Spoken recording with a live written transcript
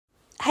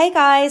Hey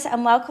guys,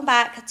 and welcome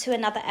back to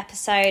another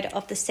episode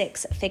of the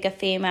Six Figure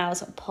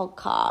Females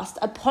podcast.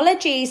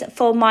 Apologies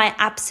for my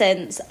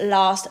absence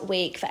last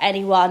week for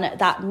anyone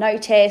that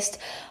noticed.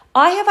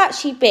 I have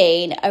actually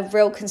been a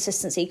real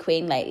consistency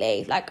queen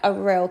lately, like a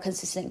real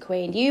consistent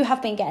queen. You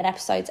have been getting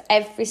episodes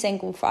every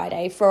single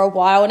Friday for a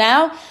while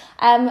now,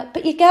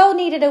 but your girl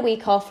needed a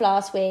week off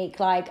last week.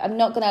 Like, I'm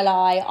not going to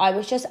lie, I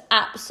was just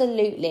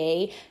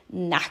absolutely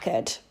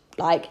knackered,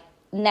 like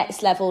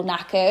next level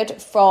knackered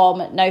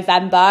from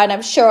November, and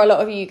I'm sure a lot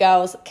of you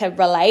girls can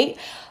relate.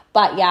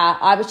 But yeah,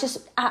 I was just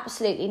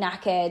absolutely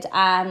knackered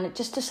and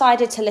just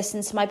decided to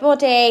listen to my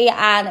body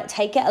and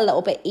take it a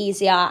little bit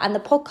easier. And the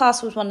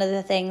podcast was one of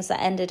the things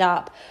that ended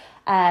up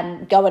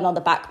going on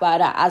the back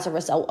burner as a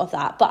result of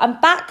that. But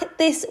I'm back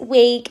this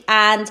week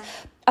and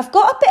I've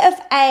got a bit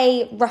of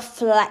a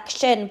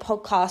reflection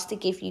podcast to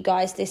give you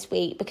guys this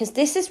week, because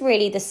this is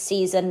really the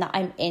season that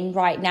I'm in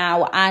right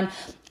now. And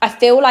I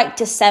feel like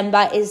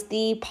December is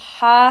the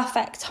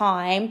perfect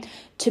time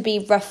to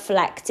be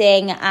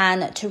reflecting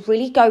and to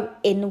really go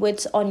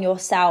inwards on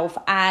yourself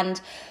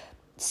and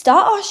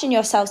start asking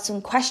yourself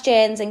some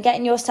questions and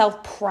getting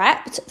yourself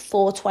prepped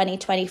for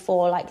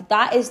 2024. Like,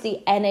 that is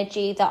the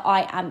energy that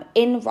I am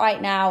in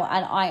right now,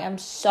 and I am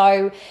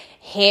so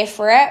here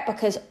for it,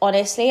 because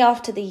honestly,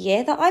 after the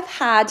year that I've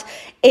had,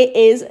 it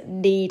is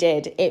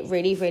needed. It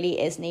really,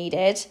 really is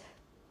needed.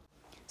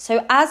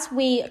 So as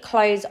we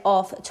close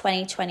off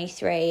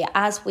 2023,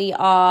 as we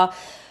are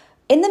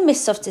in the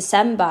midst of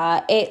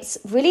December, it's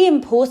really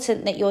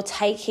important that you're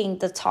taking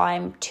the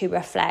time to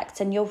reflect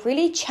and you're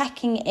really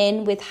checking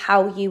in with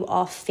how you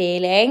are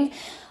feeling.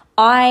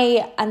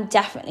 I am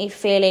definitely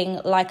feeling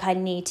like I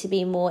need to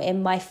be more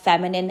in my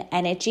feminine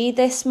energy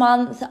this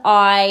month.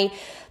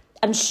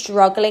 I'm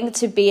struggling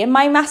to be in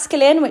my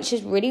masculine, which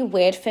is really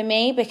weird for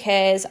me,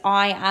 because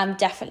I am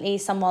definitely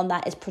someone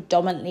that is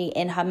predominantly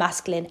in her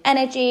masculine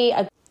energy.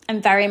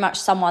 I'm very much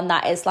someone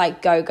that is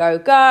like go, go,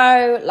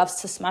 go,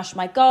 loves to smash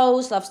my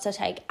goals, loves to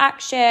take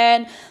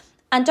action.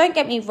 And don't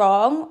get me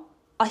wrong,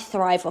 I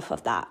thrive off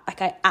of that.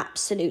 Like, I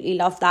absolutely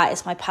love that.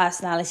 It's my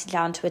personality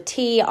down to a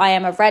T. I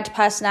am a red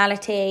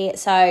personality,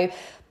 so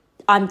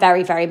I'm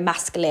very, very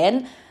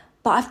masculine.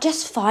 But I'm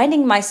just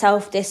finding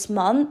myself this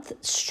month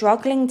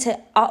struggling to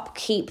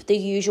upkeep the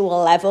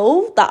usual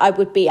level that I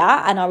would be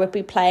at and I would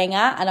be playing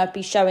at and I'd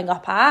be showing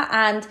up at.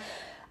 And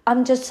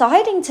I'm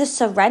deciding to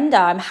surrender.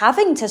 I'm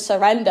having to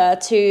surrender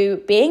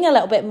to being a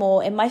little bit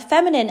more in my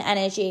feminine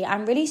energy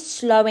and really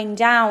slowing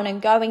down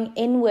and going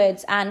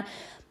inwards and,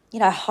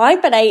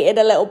 hibernating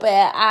a little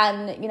bit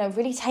and,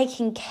 really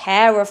taking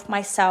care of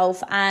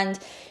myself and,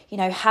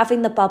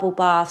 having the bubble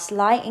baths,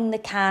 lighting the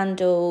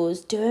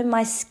candles, doing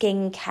my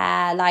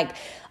skincare. Like,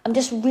 I'm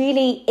just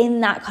really in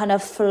that kind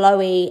of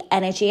flowy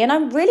energy and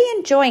I'm really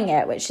enjoying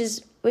it, which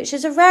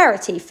is a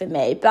rarity for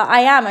me, but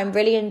I'm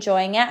really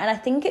enjoying it. And I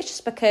think it's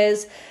just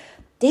because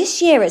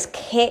this year has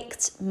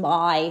kicked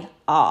my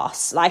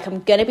ass. Like,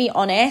 I'm going to be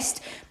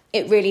honest,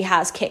 it really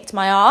has kicked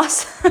my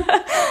ass.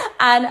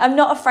 And I'm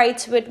not afraid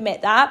to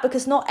admit that,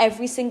 because not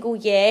every single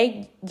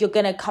year you're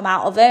going to come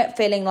out of it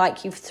feeling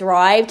like you've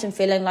thrived and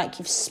feeling like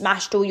you've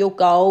smashed all your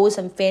goals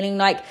and feeling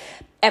like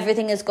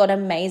everything has gone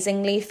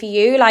amazingly for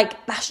you.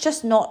 Like, that's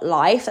just not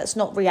life. That's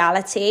not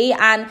reality.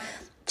 And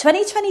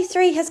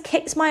 2023 has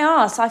kicked my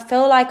ass. I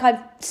feel like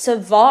I've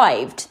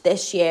survived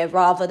this year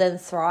rather than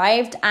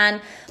thrived.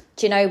 And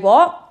do you know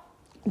what?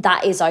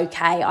 That is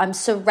okay. I'm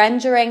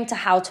surrendering to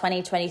how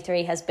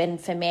 2023 has been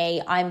for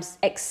me. I'm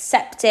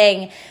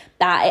accepting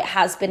that it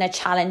has been a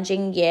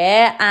challenging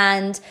year,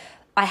 and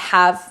I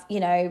have,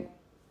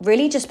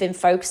 really just been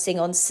focusing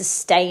on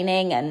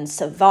sustaining and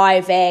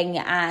surviving,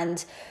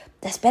 and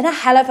there's been a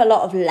hell of a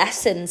lot of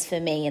lessons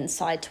for me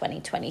inside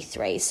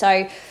 2023.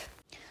 So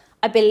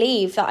I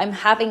believe that I'm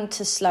having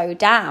to slow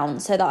down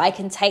so that I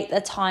can take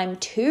the time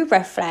to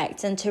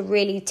reflect and to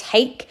really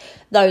take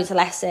those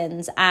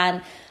lessons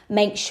and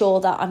make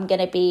sure that I'm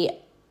going to be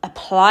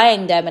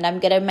applying them, and I'm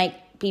going to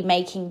be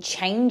making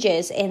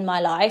changes in my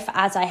life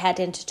as I head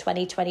into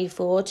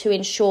 2024 to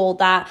ensure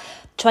that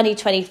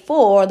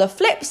 2024, the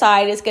flip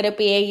side, is going to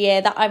be a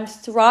year that I'm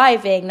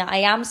thriving, that I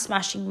am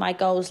smashing my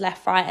goals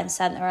left, right and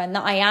centre, and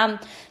that I am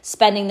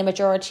spending the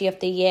majority of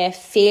the year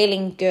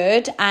feeling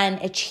good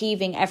and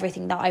achieving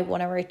everything that I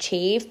want to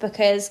achieve,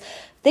 because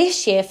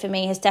this year for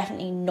me has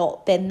definitely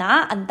not been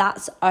that, and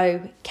that's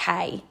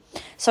okay.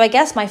 So I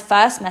guess my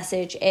first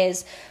message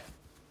is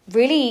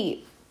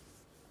really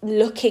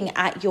looking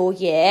at your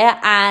year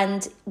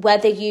and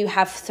whether you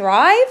have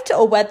thrived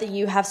or whether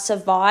you have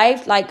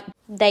survived. Like,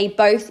 they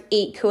both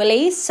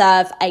equally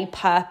serve a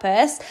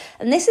purpose.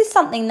 And this is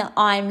something that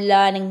I'm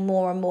learning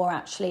more and more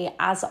actually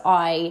as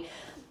I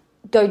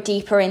go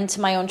deeper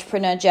into my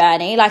entrepreneur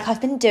journey. Like,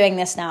 I've been doing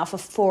this now for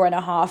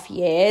 4.5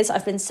 years.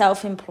 I've been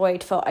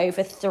self-employed for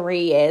over 3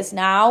 years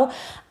now.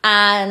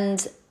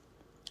 And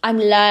I'm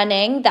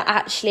learning that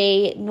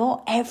actually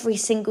not every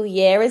single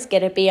year is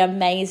going to be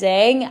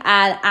amazing.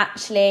 And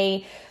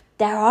actually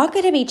there are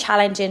going to be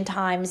challenging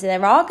times, and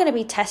there are going to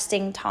be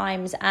testing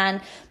times,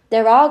 and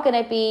there are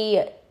going to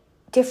be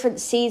different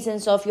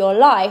seasons of your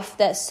life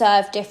that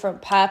serve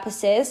different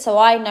purposes. So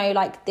I know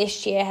like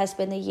this year has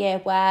been the year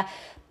where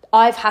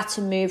I've had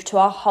to move to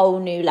a whole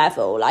new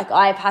level. Like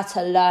I've had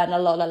to learn a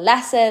lot of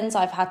lessons.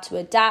 I've had to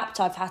adapt.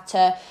 I've had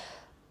to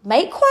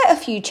make quite a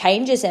few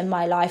changes in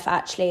my life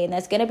actually. And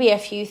there's going to be a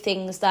few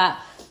things that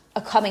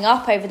are coming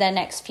up over the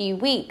next few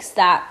weeks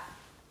that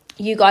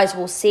you guys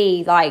will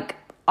see. Like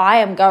I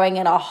am going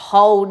in a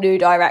whole new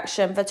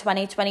direction for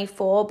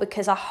 2024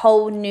 because a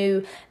whole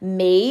new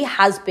me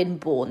has been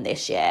born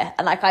this year.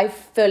 And like I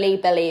fully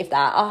believe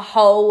that a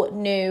whole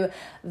new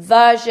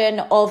version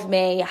of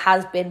me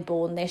has been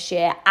born this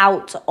year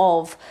out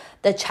of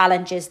the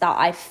challenges that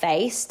I've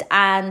faced,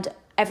 and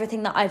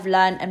everything that I've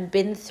learned and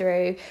been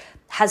through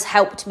has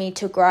helped me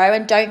to grow.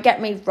 And don't get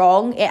me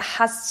wrong, it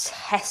has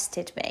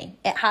tested me.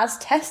 It has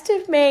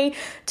tested me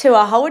to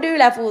a whole new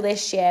level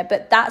this year,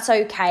 but that's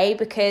okay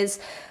because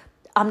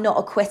I'm not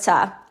a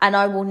quitter and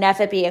I will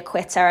never be a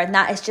quitter. And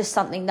that is just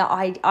something that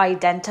I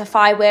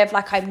identify with.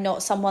 Like I'm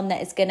not someone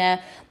that is going to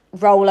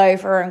roll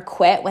over and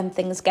quit when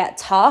things get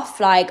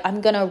tough. Like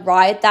I'm going to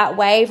ride that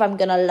wave. I'm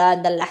going to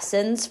learn the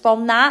lessons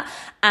from that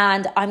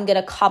and I'm going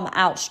to come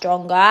out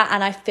stronger.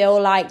 And I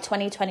feel like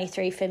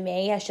 2023 for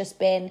me has just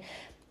been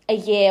a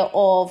year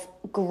of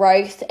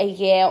growth, a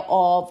year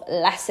of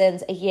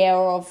lessons, a year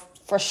of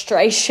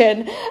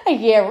frustration, a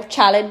year of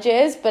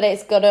challenges, but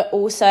it's going to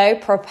also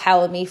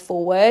propel me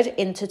forward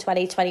into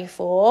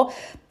 2024,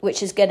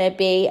 which is going to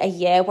be a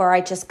year where I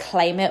just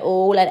claim it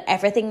all and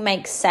everything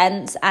makes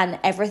sense and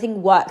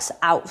everything works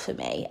out for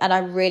me. And I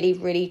really,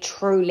 really,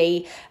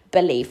 truly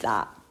believe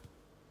that.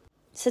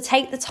 So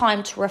take the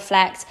time to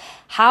reflect.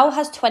 How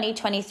has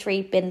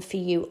 2023 been for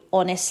you,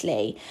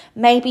 honestly?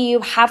 Maybe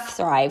you have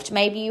thrived.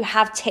 Maybe you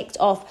have ticked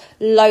off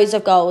loads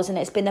of goals and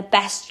it's been the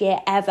best year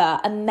ever.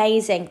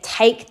 Amazing.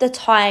 Take the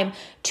time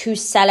to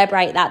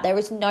celebrate that. There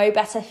is no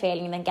better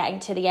feeling than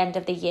getting to the end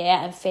of the year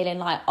and feeling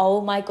like,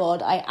 oh my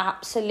God, I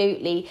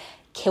absolutely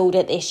killed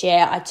it this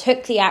year. I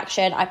took the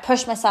action. I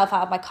pushed myself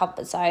out of my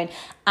comfort zone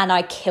and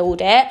I killed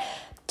it.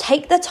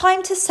 Take the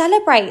time to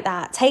celebrate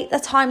that. Take the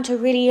time to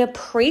really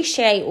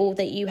appreciate all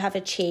that you have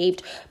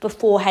achieved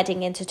before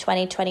heading into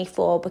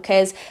 2024.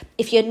 Because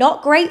if you're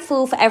not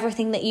grateful for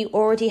everything that you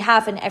already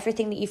have and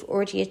everything that you've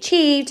already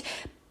achieved,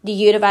 the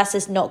universe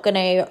is not going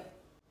to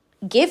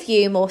give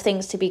you more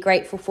things to be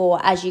grateful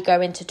for as you go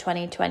into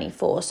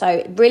 2024.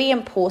 So really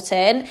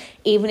important,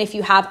 even if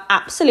you have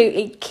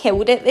absolutely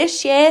killed it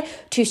this year,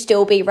 to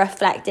still be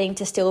reflecting,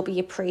 to still be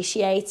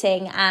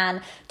appreciating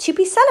and to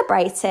be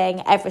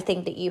celebrating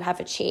everything that you have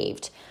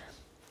achieved.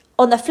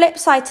 On the flip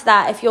side to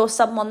that, if you're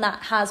someone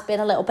that has been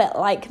a little bit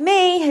like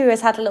me, who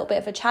has had a little bit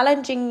of a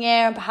challenging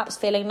year and perhaps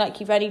feeling like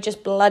you've only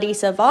just bloody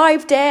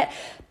survived it,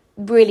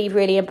 really,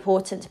 really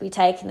important to be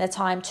taking the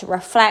time to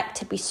reflect,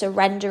 to be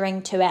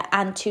surrendering to it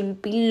and to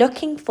be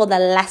looking for the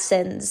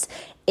lessons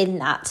in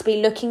that, to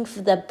be looking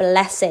for the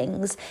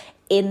blessings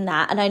in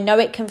that. And I know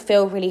it can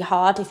feel really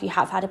hard if you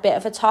have had a bit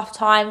of a tough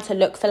time to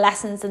look for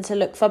lessons and to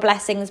look for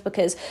blessings,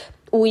 because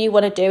all you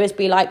want to do is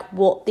be like,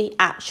 what the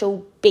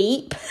actual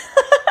beep?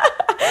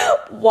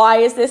 Why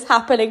is this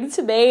happening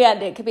to me?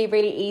 And it can be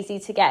really easy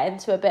to get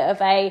into a bit of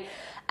a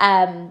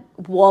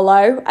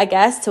wallow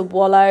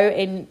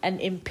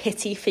in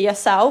pity for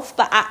yourself,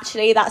 but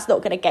actually that's not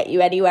going to get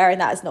you anywhere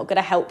and that is not going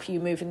to help you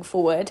moving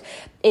forward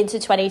into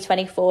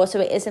 2024. So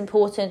it is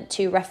important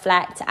to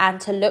reflect and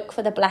to look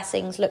for the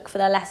blessings, look for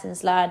the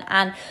lessons learned,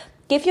 and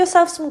give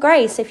yourself some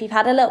grace. If you've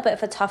had a little bit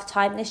of a tough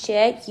time this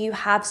year, you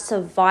have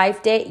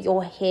survived it,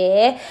 you're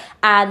here,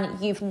 and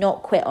you've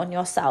not quit on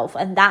yourself,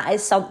 and that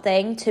is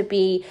something to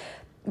be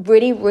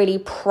really, really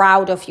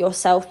proud of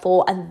yourself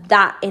for, and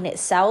that in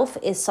itself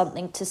is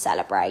something to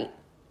celebrate.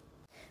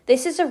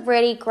 This is a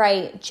really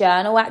great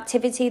journal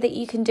activity that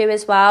you can do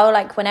as well.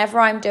 Like whenever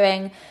I'm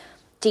doing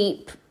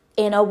deep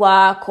inner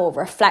work or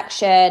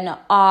reflection,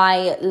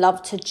 I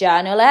love to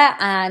journal it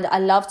and I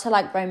love to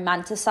like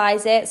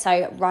romanticize it.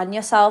 So run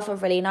yourself a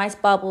really nice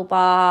bubble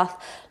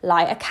bath,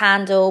 light a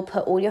candle,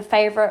 put all your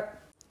favorite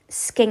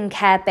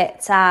skincare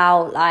bits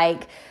out,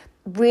 like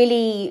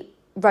really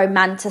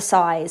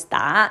romanticize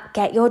that.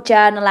 Get your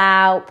journal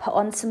out, put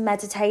on some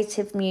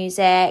meditative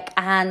music,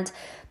 and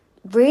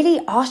really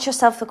ask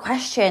yourself the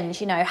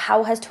questions. You know,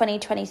 how has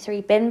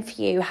 2023 been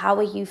for you? How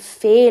are you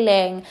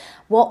feeling?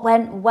 What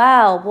went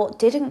well? What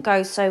didn't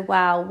go so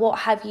well? What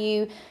have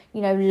you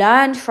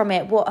learned from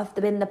it? What have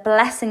been the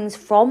blessings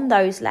from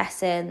those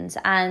lessons?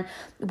 And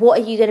what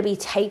are you going to be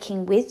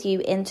taking with you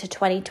into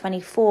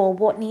 2024?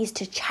 What needs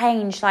to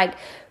change? Like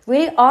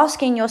really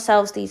asking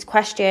yourselves these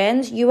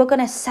questions, you are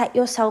going to set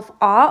yourself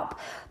up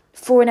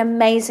for an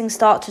amazing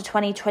start to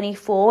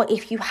 2024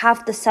 if you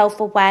have the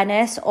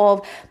self-awareness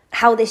of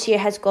how this year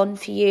has gone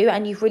for you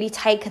and you've really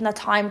taken the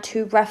time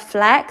to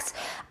reflect,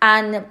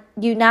 and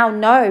you now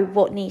know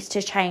what needs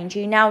to change.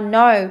 You now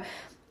know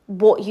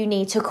what you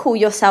need to call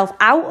yourself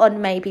out on.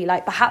 Maybe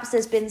like perhaps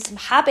there's been some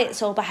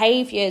habits or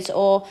behaviors,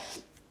 or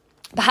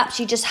perhaps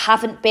you just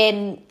haven't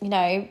been,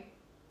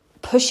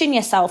 pushing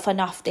yourself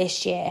enough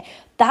this year.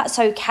 That's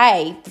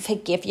okay.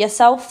 Forgive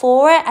yourself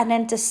for it and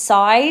then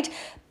decide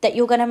that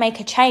you're going to make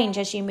a change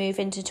as you move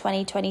into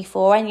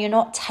 2024 and you're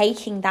not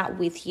taking that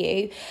with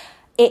you,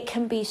 it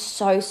can be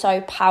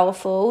so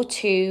powerful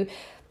to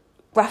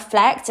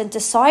reflect and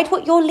decide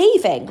what you're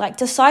leaving. Like,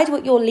 decide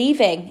what you're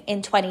leaving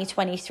in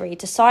 2023.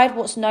 Decide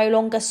what's no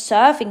longer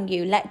serving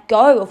you. Let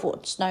go of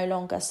what's no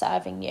longer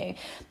serving you.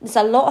 There's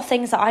a lot of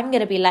things that I'm going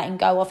to be letting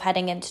go of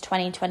heading into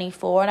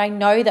 2024. And I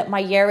know that my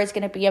year is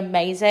going to be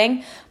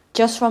amazing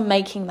just from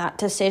making that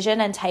decision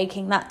and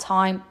taking that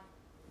time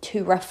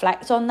to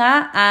reflect on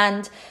that.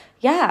 And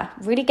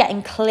really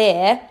getting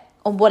clear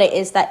on what it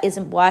is that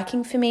isn't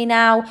working for me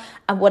now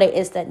and what it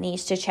is that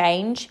needs to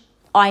change.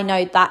 I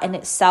know that in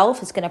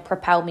itself is going to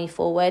propel me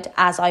forward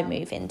as I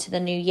move into the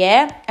new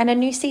year and a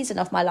new season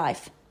of my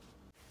life.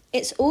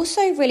 It's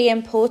also really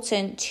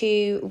important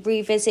to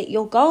revisit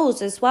your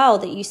goals as well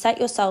that you set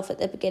yourself at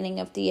the beginning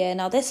of the year.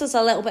 Now, this is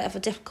a little bit of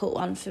a difficult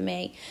one for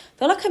me. I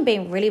feel like I'm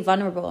being really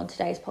vulnerable on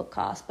today's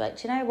podcast,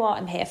 but you know what?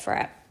 I'm here for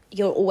it.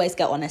 You'll always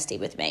get honesty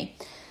with me.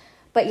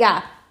 But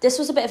this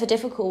was a bit of a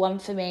difficult one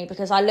for me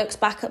because I looked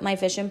back at my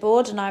vision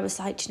board and I was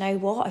like, do you know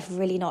what? I've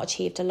really not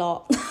achieved a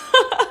lot.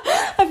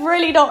 I've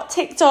really not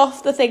ticked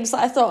off the things that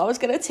I thought I was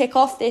going to tick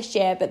off this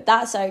year, but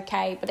that's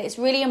okay. But it's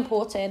really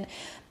important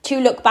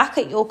to look back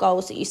at your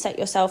goals that you set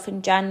yourself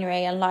in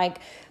January and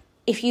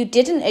if you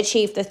didn't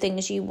achieve the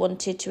things you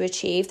wanted to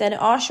achieve, then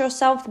ask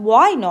yourself,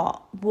 why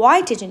not?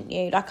 Why didn't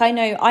you?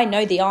 I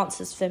know the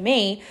answers for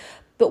me,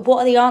 but what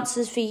are the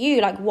answers for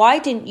you? Why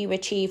didn't you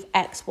achieve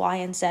X, Y,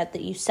 and Z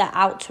that you set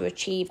out to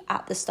achieve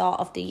at the start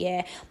of the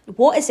year?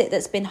 What is it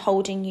that's been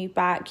holding you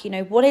back?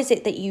 What is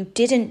it that you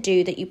didn't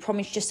do that you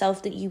promised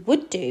yourself that you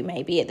would do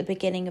maybe at the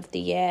beginning of the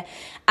year?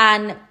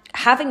 And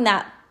having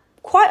that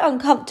quite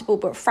uncomfortable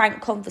but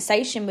frank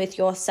conversation with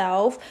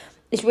yourself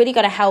is really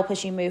going to help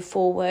as you move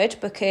forward,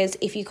 because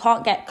if you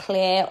can't get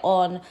clear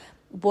on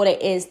what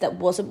it is that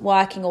wasn't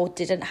working or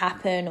didn't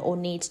happen or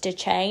needs to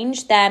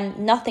change, then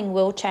nothing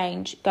will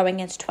change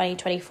going into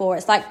 2024.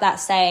 It's like that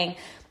saying,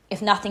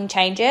 if nothing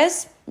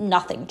changes,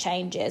 nothing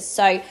changes.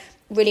 So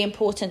really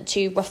important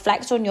to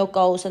reflect on your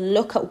goals and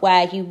look at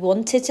where you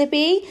wanted to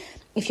be.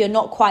 If you're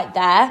not quite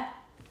there,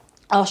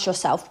 ask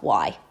yourself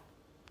why.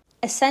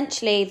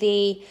 Essentially,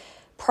 the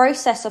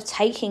process of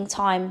taking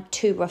time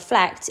to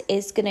reflect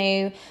is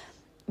going to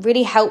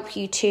really help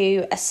you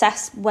to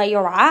assess where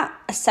you're at,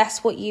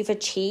 assess what you've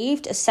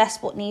achieved,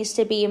 assess what needs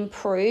to be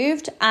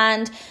improved,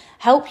 and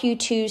help you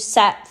to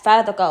set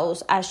further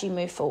goals as you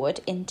move forward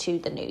into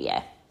the new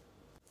year.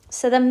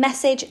 So the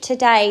message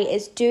today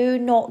is, do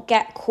not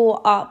get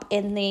caught up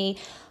in the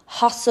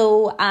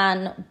hustle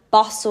and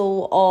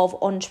bustle of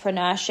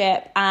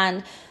entrepreneurship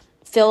and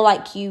feel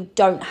like you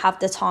don't have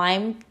the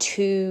time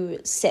to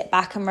sit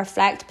back and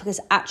reflect, because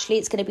actually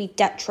it's going to be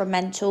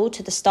detrimental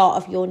to the start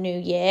of your new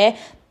year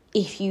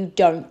if you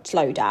don't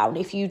slow down,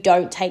 if you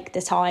don't take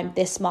the time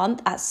this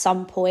month at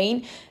some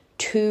point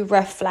to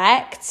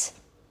reflect.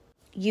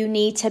 You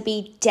need to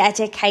be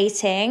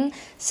dedicating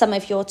some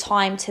of your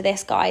time to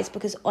this, guys,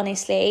 because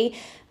honestly,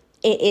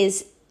 it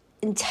is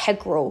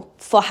integral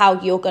for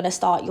how you're going to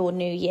start your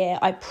new year.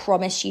 I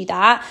promise you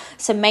that.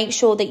 So make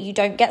sure that you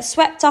don't get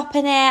swept up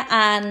in it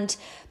and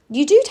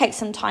you do take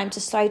some time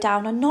to slow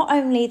down. And not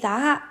only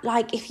that,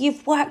 if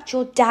you've worked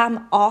your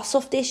damn ass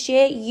off this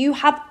year, you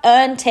have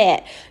earned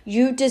it.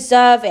 You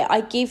deserve it.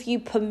 I give you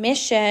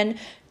permission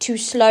to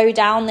slow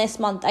down this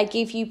month. I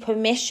give you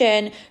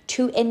permission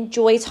to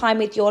enjoy time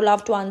with your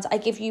loved ones. I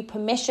give you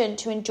permission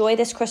to enjoy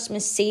this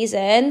Christmas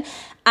season.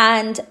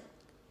 And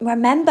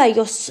remember,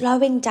 you're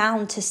slowing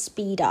down to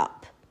speed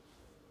up.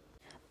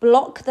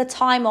 Block the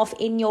time off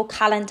in your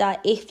calendar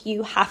if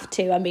you have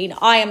to. I mean,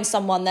 I am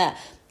someone that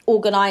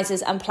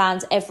organizes and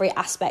plans every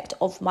aspect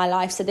of my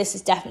life, so this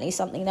is definitely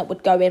something that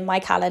would go in my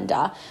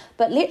calendar.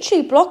 But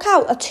literally block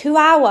out a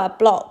 2-hour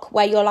block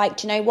where you're like,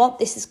 do you know what,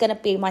 this is going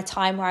to be my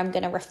time where I'm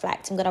going to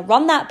reflect. I'm going to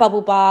run that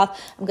bubble bath,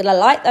 I'm going to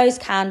light those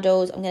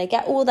candles, I'm going to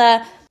get all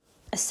the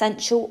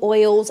essential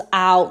oils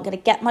out, I'm going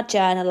to get my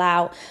journal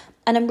out,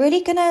 and I'm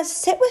really going to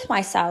sit with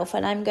myself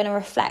and I'm going to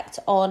reflect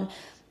on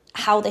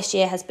how this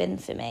year has been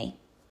for me.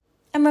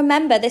 And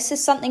remember, this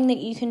is something that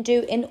you can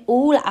do in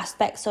all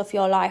aspects of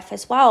your life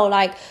as well.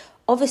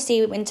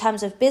 Obviously, in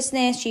terms of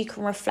business, you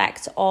can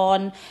reflect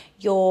on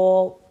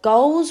your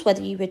goals,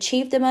 whether you've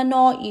achieved them or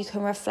not. You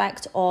can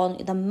reflect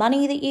on the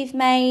money that you've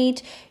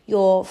made,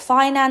 your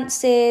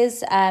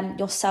finances,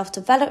 your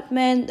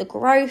self-development, the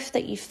growth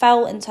that you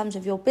felt in terms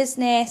of your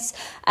business,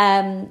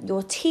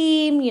 your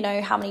team,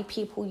 how many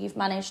people you've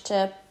managed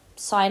to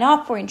sign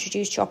up or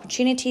introduce your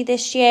opportunity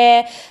this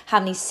year, how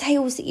many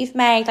sales that you've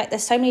made.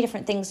 There's so many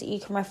different things that you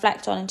can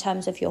reflect on in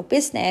terms of your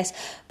business,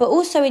 but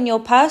also in your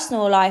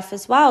personal life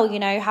as well.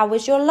 How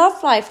has your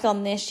love life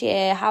gone this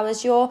year? How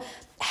has your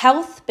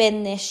health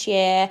been this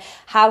year?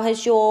 How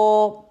has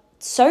your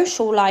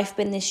social life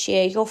been this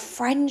year? Your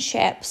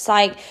friendships?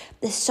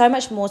 There's so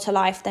much more to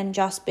life than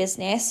just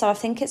business. So I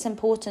think it's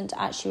important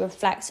to actually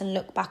reflect and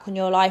look back on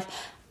your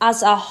life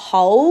as a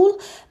whole,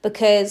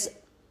 because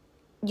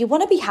you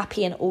want to be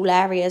happy in all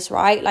areas,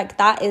 right? Like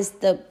that is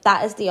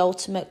the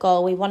ultimate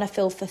goal. We want to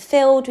feel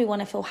fulfilled. We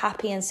want to feel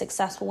happy and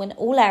successful in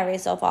all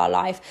areas of our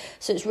life.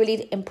 So it's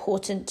really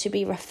important to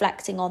be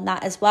reflecting on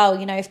that as well.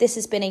 You know, if this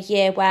has been a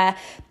year where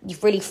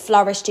you've really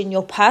flourished in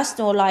your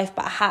personal life,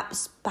 but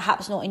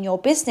perhaps not in your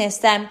business,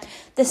 then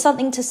there's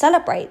something to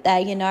celebrate there,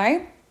 you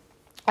know?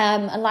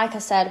 And like I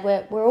said,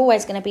 we're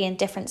always going to be in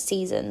different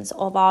seasons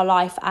of our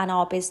life and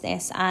our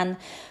business, and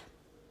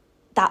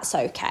that's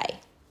okay.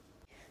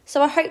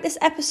 So I hope this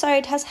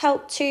episode has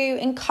helped to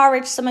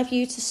encourage some of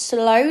you to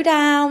slow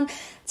down,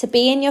 to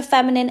be in your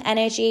feminine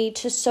energy,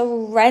 to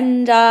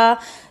surrender,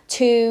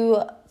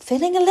 to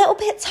feeling a little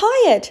bit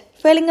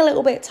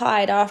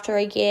tired after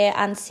a year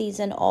and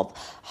season of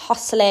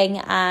hustling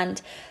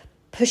and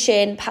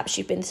pushing. Perhaps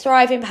you've been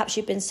thriving, perhaps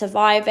you've been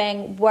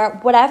surviving.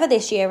 Whatever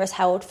this year has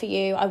held for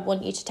you, I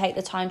want you to take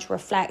the time to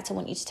reflect. I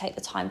want you to take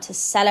the time to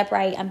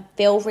celebrate and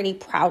feel really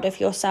proud of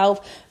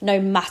yourself,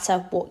 no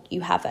matter what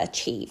you have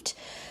achieved.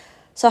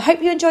 So I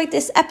hope you enjoyed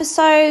this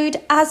episode.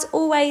 As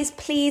always,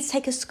 please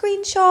take a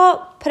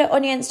screenshot, put it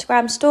on your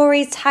Instagram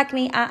stories, tag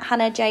me at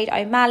Hannah Jade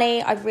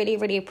O'Malley. I really,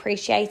 really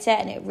appreciate it,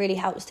 and it really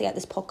helps to get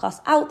this podcast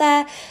out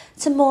there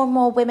to more and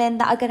more women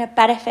that are going to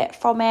benefit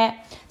from it.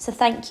 So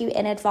thank you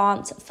in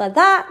advance for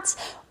that.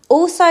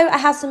 Also, I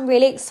have some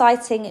really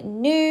exciting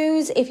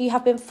news. If you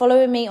have been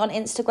following me on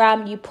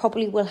Instagram, you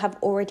probably will have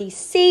already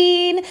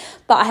seen,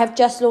 but I have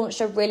just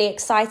launched a really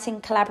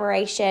exciting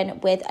collaboration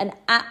with an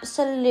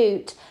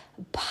absolute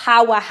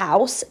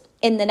powerhouse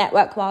in the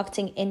network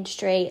marketing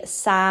industry,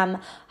 Sam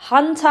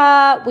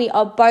Hunter. We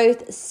are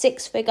both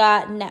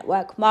 6-figure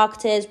network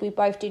marketers. We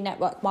both do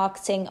network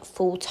marketing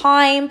full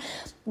time.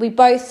 We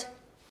both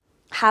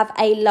have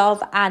a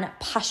love and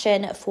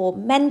passion for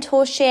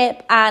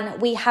mentorship,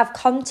 and we have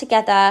come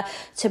together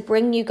to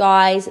bring you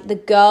guys the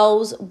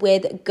Girls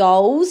with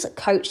Goals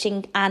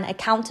coaching and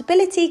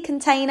accountability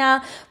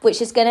container,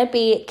 which is going to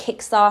be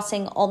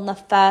kickstarting on the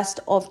 1st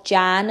of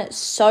Jan.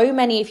 So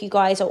many of you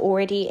guys are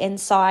already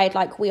inside.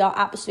 Like, we are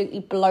absolutely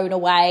blown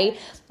away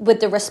with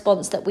the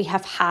response that we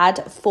have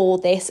had for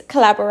this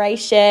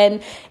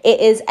collaboration. It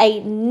is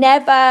a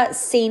never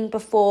seen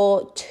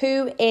before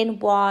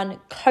 2-in-1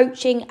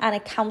 coaching and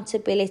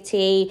accountability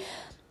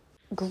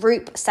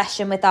group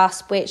session with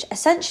us, which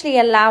essentially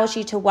allows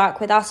you to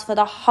work with us for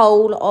the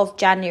whole of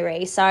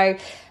January. So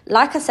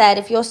like I said,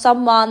 if you're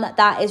someone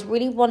that is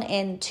really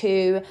wanting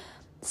to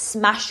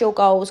smash your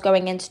goals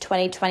going into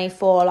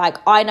 2024, like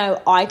I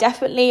know I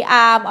definitely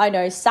am, I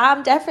know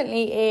Sam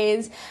definitely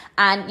is,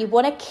 and you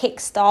want to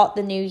kickstart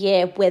the new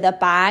year with a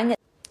bang,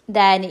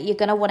 then you're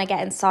going to want to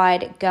get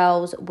inside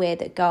Girls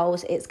with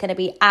Goals. It's going to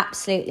be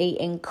absolutely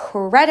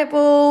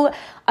incredible.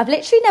 I've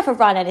literally never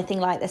run anything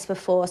like this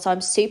before, so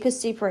I'm super,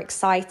 super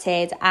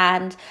excited.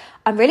 And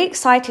I'm really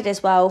excited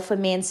as well for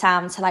me and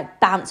Sam to like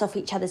bounce off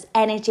each other's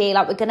energy.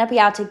 Like, we're going to be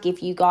able to give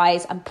you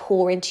guys and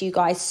pour into you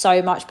guys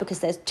so much because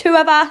there's 2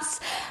 of us.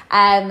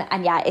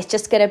 And yeah, it's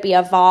just going to be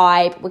a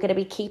vibe. We're going to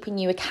be keeping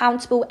you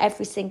accountable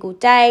every single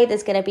day.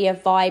 There's going to be a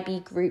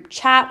vibey group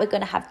chat. We're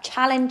going to have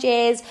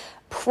challenges,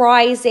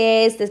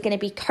 prizes, there's going to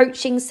be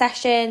coaching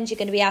sessions, you're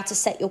going to be able to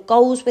set your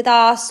goals with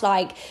us.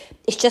 Like,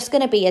 it's just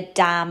going to be a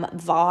damn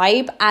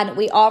vibe. And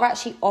we are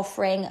actually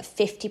offering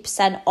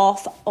 50%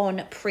 off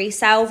on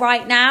pre-sale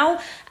right now,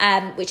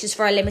 which is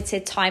for a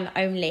limited time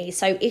only.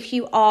 So if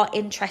you are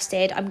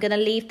interested, I'm going to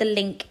leave the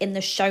link in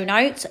the show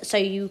notes so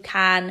you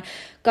can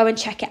go and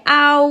check it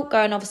out,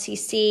 go and obviously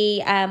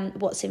see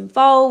what's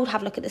involved,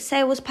 have a look at the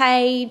sales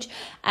page,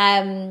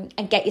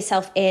 and get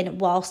yourself in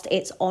whilst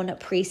it's on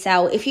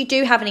pre-sale. If you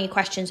do have any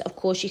questions, of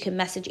course, you can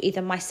message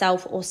either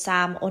myself or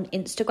Sam on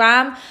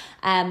Instagram,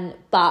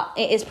 but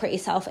it is pretty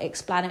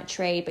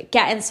self-explanatory. But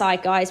get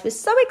inside, guys. We're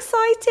so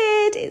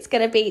excited. It's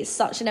going to be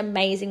such an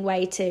amazing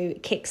way to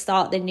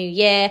kickstart the new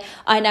year.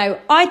 I know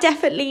I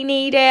definitely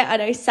need it. I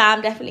know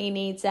Sam definitely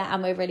needs it.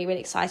 And we're really, really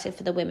excited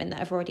for the women that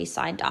have already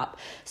signed up.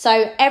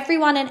 So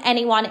everyone and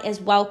anyone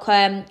is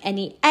welcome,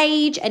 any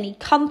age, any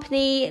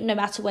company, no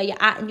matter where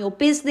you're at in your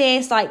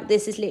business. Like,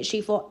 this is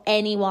literally for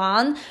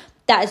anyone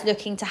that is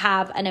looking to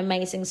have an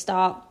amazing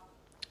start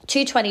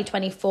to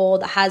 2024,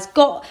 that has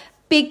got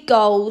big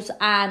goals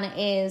and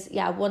is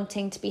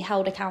wanting to be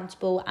held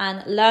accountable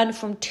and learn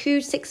from 2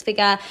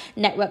 6-figure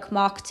network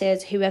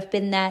marketers who have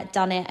been there,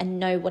 done it, and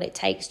know what it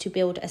takes to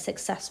build a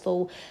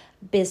successful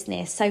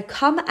business. So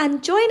come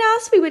and join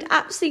us. We would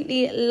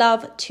absolutely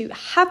love to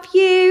have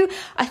you.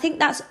 I think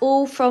that's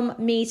all from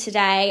me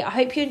today. I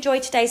hope you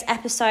enjoyed today's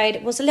episode.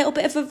 It was a little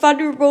bit of a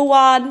vulnerable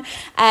one,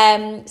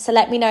 so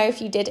let me know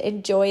if you did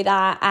enjoy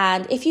that.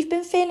 And if you've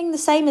been feeling the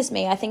same as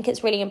me, I think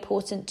it's really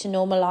important to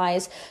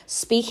normalize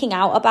speaking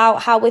out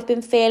about how we've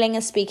been feeling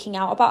and speaking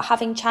out about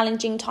having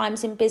challenging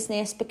times in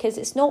business, because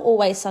it's not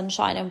always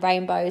sunshine and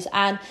rainbows,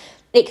 and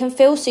it can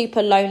feel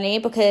super lonely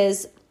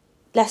because,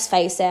 let's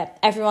face it,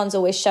 everyone's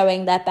always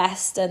showing their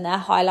best and their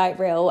highlight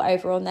reel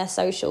over on their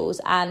socials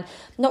and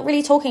not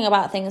really talking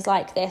about things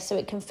like this. So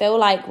it can feel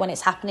like when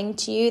it's happening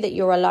to you that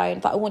you're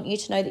alone. But I want you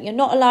to know that you're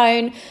not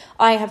alone.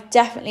 I have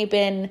definitely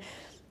been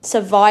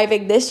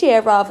surviving this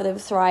year rather than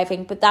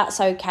thriving, but that's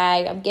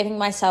okay. I'm giving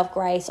myself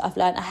grace. I've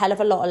learned a hell of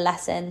a lot of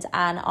lessons,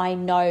 and I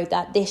know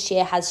that this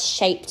year has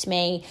shaped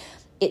me.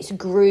 It's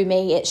grew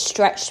me, it's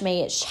stretched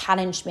me, it's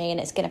challenged me, and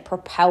it's going to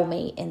propel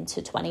me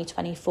into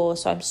 2024.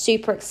 So I'm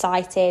super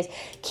excited.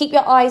 Keep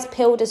your eyes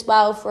peeled as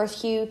well for a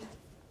few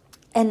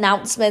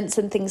announcements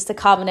and things to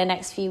come in the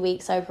next few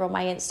weeks over on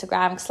my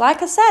Instagram, because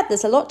like I said,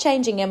 there's a lot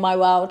changing in my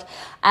world,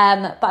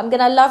 but I'm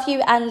gonna love you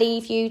and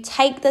leave you.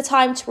 Take the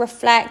time to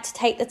reflect,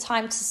 take the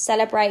time to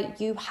celebrate.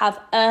 You have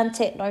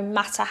earned it, no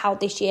matter how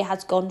this year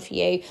has gone for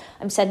you.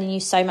 I'm sending you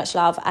so much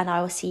love, and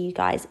I will see you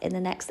guys in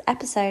the next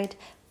episode.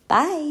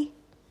 Bye.